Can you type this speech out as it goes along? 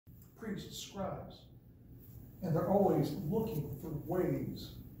priests, scribes. And they're always looking for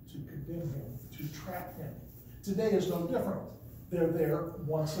ways to condemn him, to trap him. Today is no different. They're there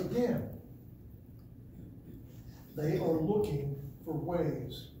once again. They are looking for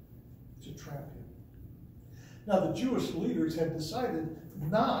ways to trap him. Now, the Jewish leaders had decided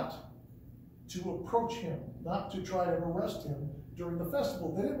not to approach him, not to try and arrest him during the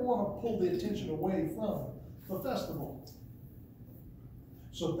festival. They didn't want to pull the attention away from the festival.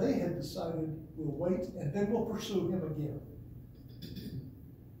 So they had decided, we'll wait and then we'll pursue him again.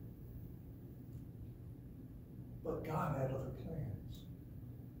 But God had other plans.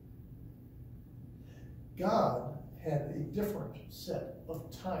 God had a different set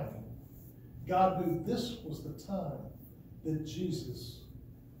of timing. God knew this was the time that Jesus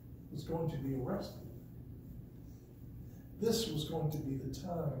was going to be arrested. This was going to be the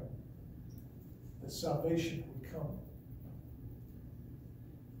time that salvation would come.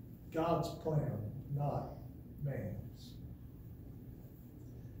 God's plan, not man's.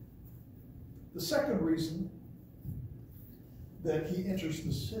 The second reason that he enters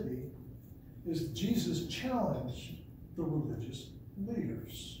the city is Jesus challenged the religious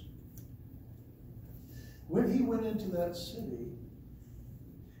leaders. When he went into that city,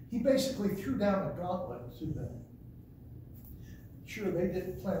 he basically threw down a gauntlet to them. Sure, they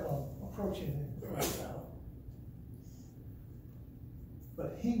didn't plan on approaching him right now,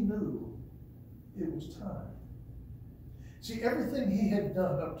 but he knew it was time. See, everything he had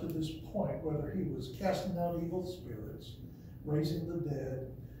done up to this point, whether he was casting out evil spirits, raising the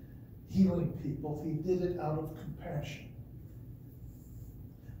dead, healing people, he did it out of compassion.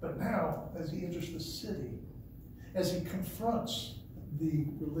 But now, as he enters the city, as he confronts the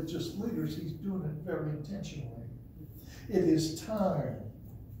religious leaders, he's doing it very intentionally. It is time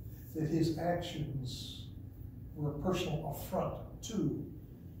that his actions were a personal affront to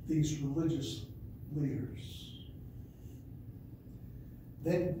these religious leaders.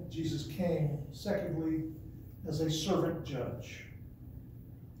 Then Jesus came, secondly, as a servant judge.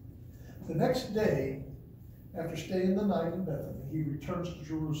 The next day, after staying the night in Bethany, he returns to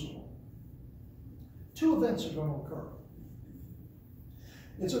Jerusalem. Two events are going to occur.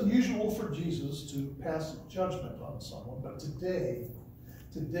 It's unusual for Jesus to pass judgment on someone, but today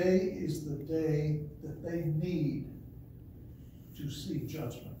is the day that they need to see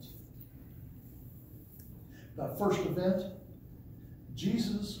judgment. That first event,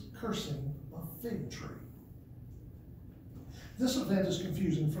 Jesus cursing a fig tree. This event is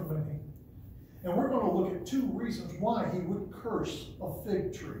confusing for many. And we're going to look at two reasons why he would curse a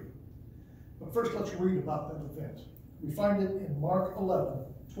fig tree. But first, let's read about that event. We find it in Mark 11,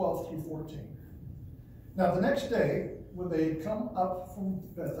 12 through 14. Now, the next day, when they had come up from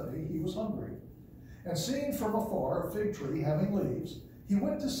Bethany, he was hungry. And seeing from afar a fig tree having leaves, he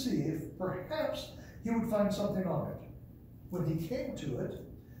went to see if perhaps he would find something on it. When he came to it,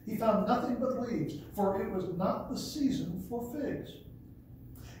 he found nothing but leaves, for it was not the season for figs.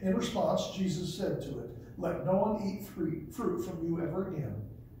 In response, Jesus said to it, "Let no one eat fruit from you ever again."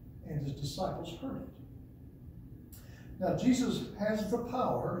 And his disciples heard it. Now, Jesus has the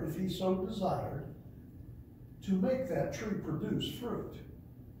power, if he so desired, to make that tree produce fruit.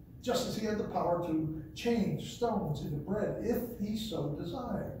 Just as he had the power to change stones into bread, if he so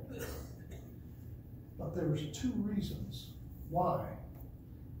desired. But there was two reasons why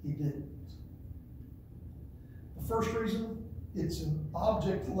he didn't. The first reason, it's an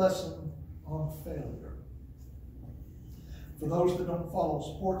object lesson on failure. For those that don't follow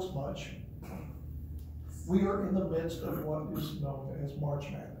sports much, we are in the midst of what is known as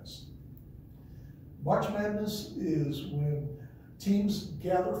March Madness. March Madness is when teams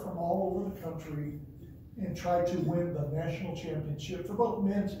gather from all over the country and try to win the national championship for both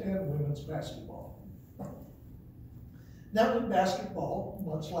men's and women's basketball. Now, in basketball,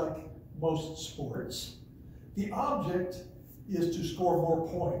 much like most sports, the object is to score more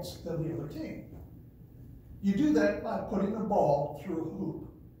points than the other team. You do that by putting the ball through a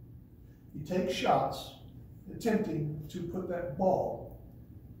hoop. You take shots attempting to put that ball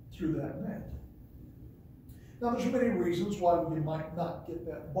through that net. Now, there's many reasons why you might not get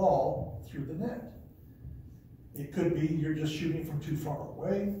that ball through the net. It could be you're just shooting from too far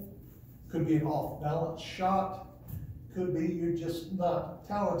away. It could be an off-balance shot. It could be you're just not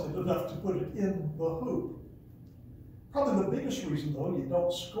talented enough to put it in the hoop. Probably the biggest reason, though, you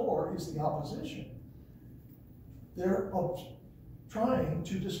don't score is the opposition. They're trying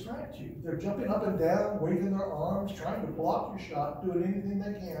to distract you. They're jumping up and down, waving their arms, trying to block your shot, doing anything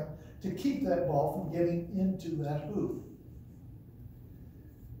they can to keep that ball from getting into that hoop.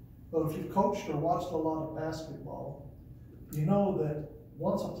 But if you've coached or watched a lot of basketball, you know that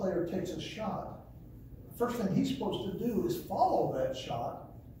once a player takes a shot, the first thing he's supposed to do is follow that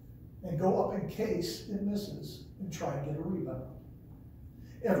shot and go up in case it misses and try and get a rebound.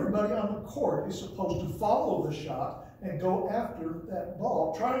 Everybody on the court is supposed to follow the shot and go after that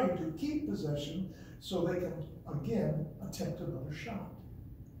ball, trying to keep possession so they can, again, attempt another shot.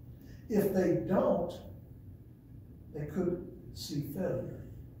 If they don't, they could see failure.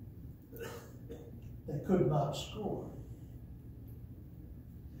 They could not score.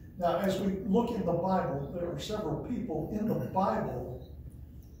 Now, as we look in the Bible, there are several people in the Bible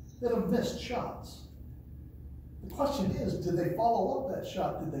that have missed shots. The question is, did they follow up that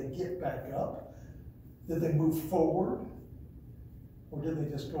shot? Did they get back up? Did they move forward? Or did they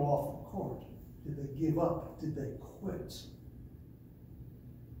just go off the court? Did they give up? Did they quit?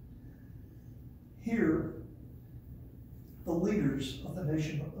 Here, the leaders of the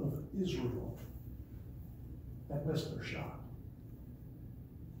nation of Israel had missed their shot.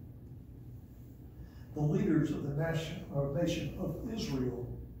 The leaders of the nation of Israel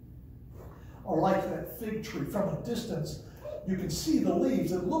are like that fig tree. From a distance, you can see the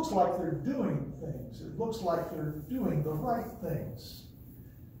leaves. It looks like they're doing things. It looks like they're doing the right things,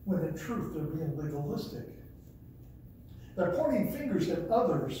 when in truth they're being legalistic. They're pointing fingers at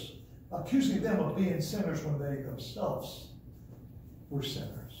others, accusing them of being sinners when they themselves were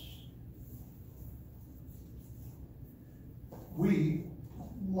sinners. We,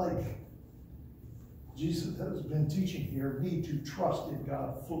 like Jesus has been teaching here, need to trust in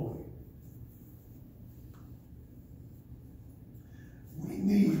God fully. We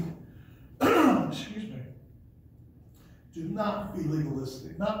need, excuse me, do not be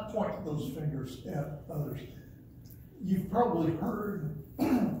legalistic, not point those fingers at others. You've probably heard,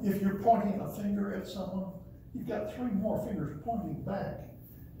 if you're pointing a finger at someone, you've got 3 more fingers pointing back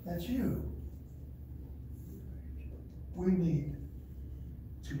at you. We need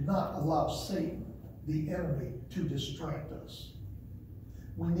to not allow Satan, the enemy, to distract us.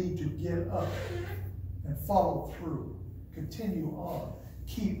 We need to get up and follow through, continue on,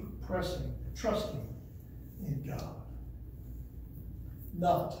 keep pressing, trusting in God.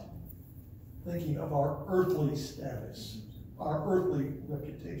 Not thinking of our earthly status, our earthly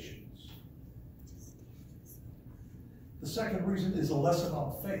reputations. The second reason is a lesson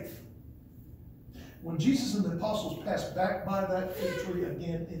on faith. When Jesus and the apostles passed back by that fig tree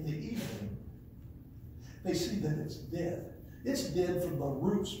again in the evening, they see that it's dead. It's dead from the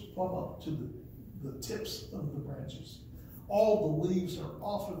roots plumb up to the tips of the branches. All the leaves are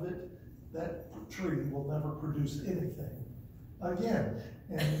off of it. That tree will never produce anything again.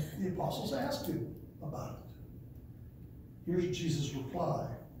 And the apostles asked him about it. Here's Jesus' reply,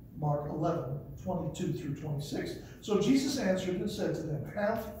 Mark 11, 22 through 26. So Jesus answered and said to them,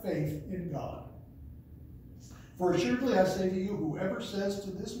 have faith in God. For assuredly I say to you, whoever says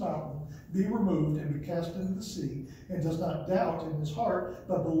to this mountain, be removed and be cast into the sea, and does not doubt in his heart,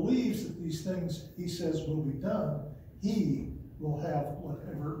 but believes that these things he says will be done, he will have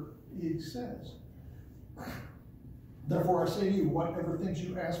whatever he says. Therefore I say to you, whatever things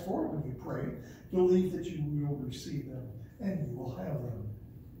you ask for when you pray, believe that you will receive them, and you will have them.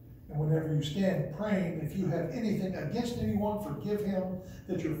 And whenever you stand praying, if you have anything against anyone, forgive him,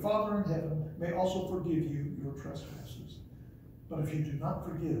 that your Father in heaven may also forgive you your trespasses. But if you do not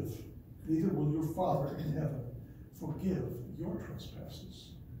forgive, neither will your Father in heaven forgive your trespasses.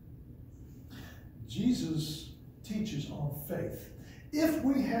 Jesus teaches on faith. If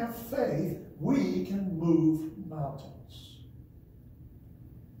we have faith, we can move mountains.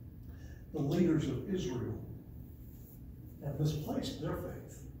 The leaders of Israel have misplaced their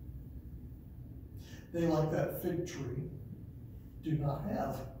faith. They, like that fig tree, do not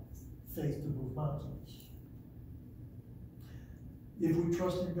have faith to move mountains. If we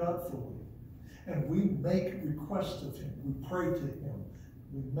trust in God fully, and we make requests of him, we pray to him,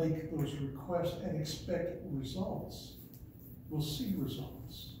 we make those requests and expect results, we'll see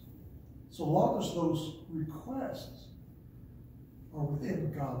results. So long as those requests are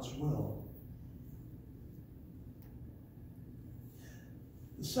within God's will.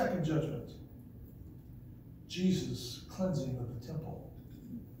 The second judgment, Jesus' cleansing of the temple.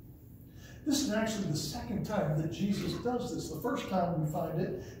 This is actually the second time that Jesus does this. The first time we find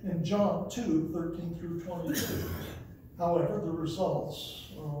it in John 2, 13 through 22. However, the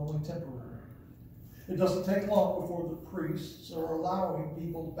results are only temporary. It doesn't take long before the priests are allowing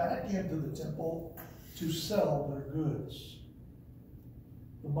people back into the temple to sell their goods.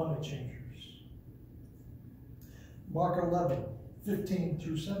 The money changers. Mark 11, 15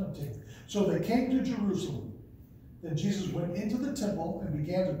 through 17. So they came to Jerusalem. Then Jesus went into the temple and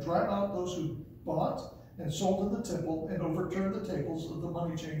began to drive out those who bought and sold in the temple, and overturned the tables of the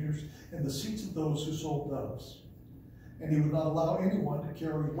money changers and the seats of those who sold doves. And he would not allow anyone to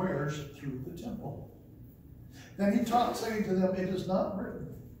carry wares through the temple. Then he taught, saying to them, It is not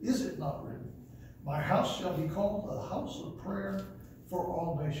written, is it not written, my house shall be called a house of prayer for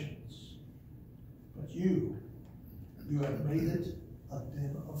all nations. But you have made it a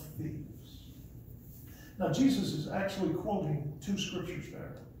den of thieves. Now Jesus is actually quoting two scriptures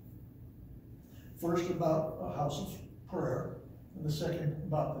there. First about a house of prayer, and the second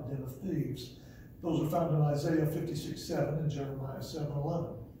about the den of thieves. Those are found in Isaiah 56:7 and Jeremiah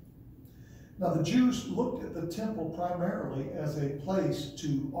 7:11. Now the Jews looked at the temple primarily as a place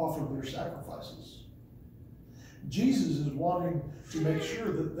to offer their sacrifices. Jesus is wanting to make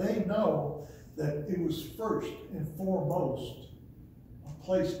sure that they know that it was first and foremost a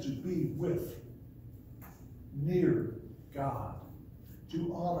place to be with, near God,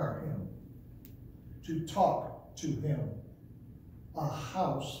 to honor him, to talk to him, a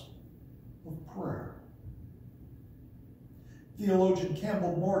house of prayer. Theologian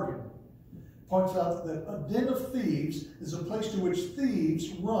Campbell Morgan points out that a den of thieves is a place to which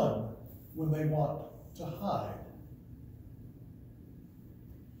thieves run when they want to hide.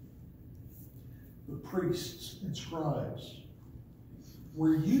 The priests and scribes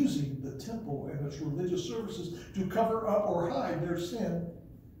were using the temple and its religious services to cover up or hide their sin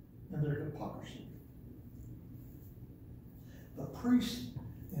and their hypocrisy. The priests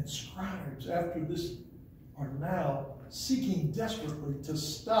and scribes after this are now seeking desperately to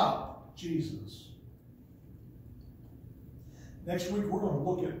stop Jesus. Next week we're going to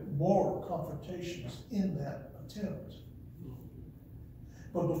look at more confrontations in that attempt.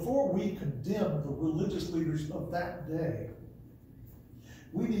 But before we condemn the religious leaders of that day,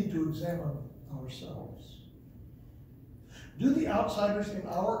 we need to examine ourselves. Do the outsiders in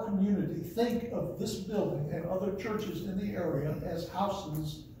our community think of this building and other churches in the area as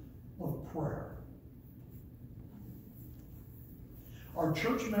houses of prayer? Are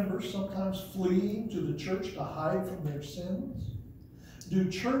church members sometimes fleeing to the church to hide from their sins? Do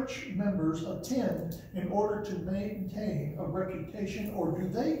church members attend in order to maintain a reputation, or do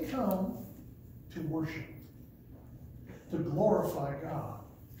they come to worship, to glorify God?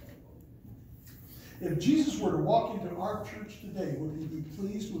 If Jesus were to walk into our church today, would he be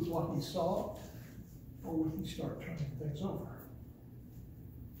pleased with what he saw, or would he start turning things over?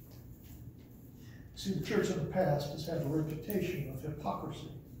 See, the church in the past has had a reputation of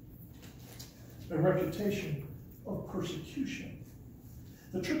hypocrisy, a reputation of persecution.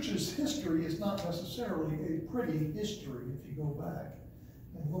 The church's history is not necessarily a pretty history if you go back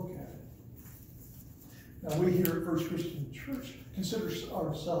and look at it. Now, we here at First Christian Church consider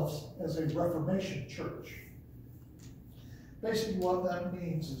ourselves as a Reformation church. Basically, what that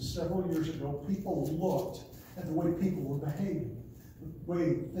means is several years ago, people looked at the way people were behaving, the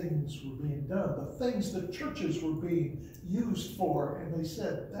way things were being done, the things that churches were being used for, and they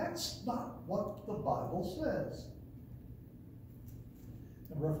said, that's not what the Bible says.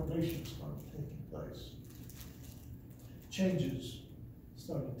 And Reformation started taking place. Changes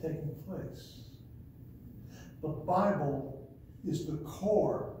started taking place. The Bible is the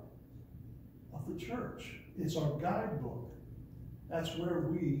core of the church. It's our guidebook. That's where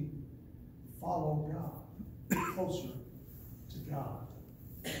we follow God, closer to God.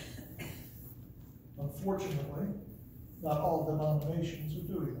 Unfortunately, not all denominations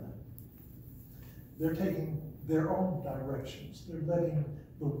are doing that. They're taking their own directions. They're letting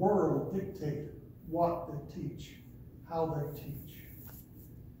the world dictate what they teach, how they teach.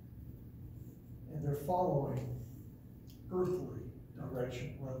 And they're following earthly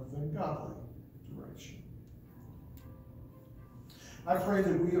direction rather than godly direction. I pray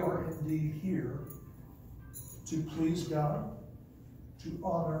that we are indeed here to please God, to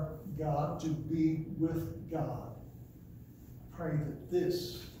honor God, to be with God. I pray that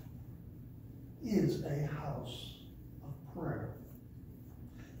this is a house of prayer.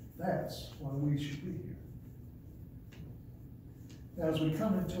 That's why we should be here. Now, as we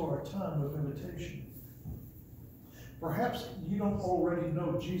come into our time of meditation, perhaps you don't already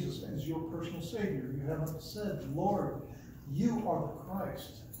know Jesus as your personal Savior. You haven't said, Lord, you are the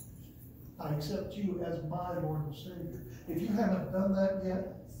Christ. I accept you as my Lord and Savior. If you haven't done that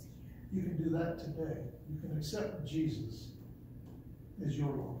yet, you can do that today. You can accept Jesus as your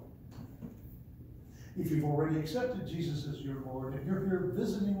Lord. If you've already accepted Jesus as your Lord and you're here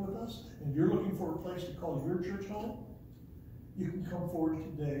visiting with us and you're looking for a place to call your church home, you can come forward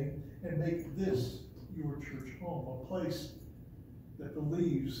today and make this your church home, a place that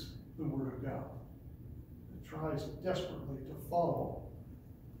believes the Word of God, that tries desperately to follow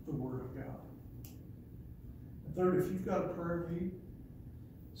the Word of God. And third, if you've got a prayer need,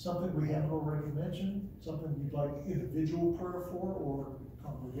 something we haven't already mentioned, something you'd like individual prayer for or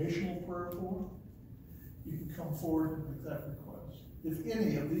congregational prayer for, you can come forward and make that request. If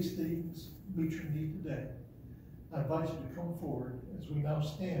any of these things meet your need today, I invite you to come forward as we now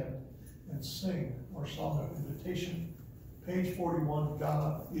stand and sing our song of invitation. Page 41,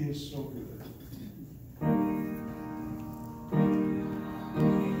 God is so good.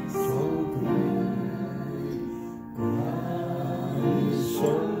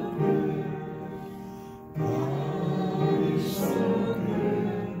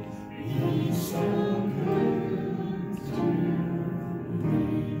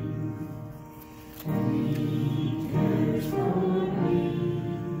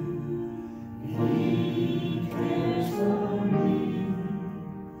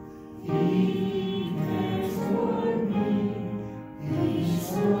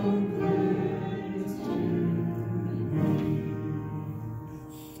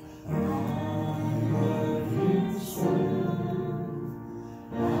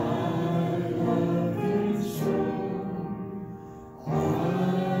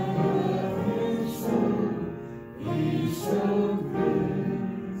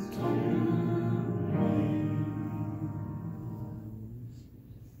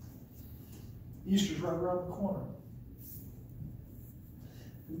 Easter's right around the corner.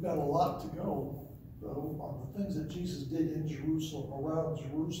 We've got a lot to go, though, on the things that Jesus did in Jerusalem, around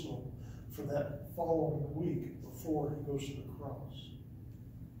Jerusalem, for that following week before he goes to the cross.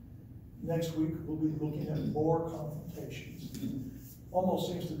 Next week, we'll be looking at more confrontations.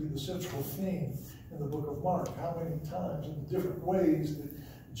 Almost seems to be the central theme in the book of Mark. How many times in the different ways that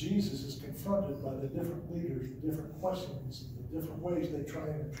Jesus is confronted by the different leaders, the different questions, and the different ways they try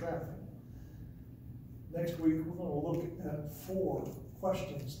and entrap him. Next week, we're going to look at 4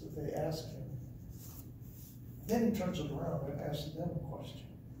 questions that they ask him. Then he turns it around and asks them a question.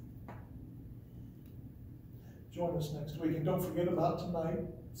 Join us next week. And don't forget about tonight,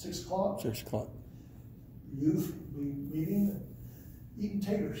 6 o'clock. 6 o'clock. Youth will be meeting and eating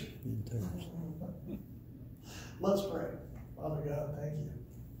taters. Eating taters. Let's pray. Father God, thank you.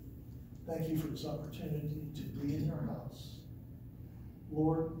 Thank you for this opportunity to be in your house.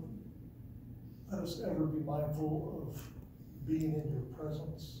 Lord, let us ever be mindful of being in your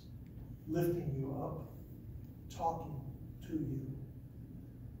presence, lifting you up, talking to you.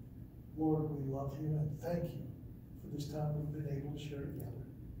 Lord, we love you and thank you for this time we've been able to share together.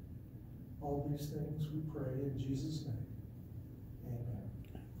 All these things we pray in Jesus' name. Amen.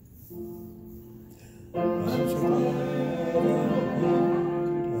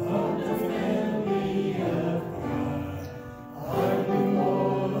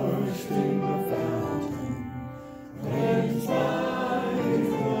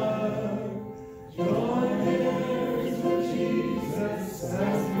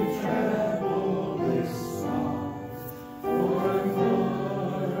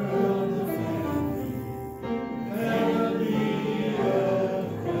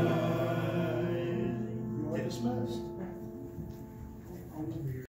 Dismissed.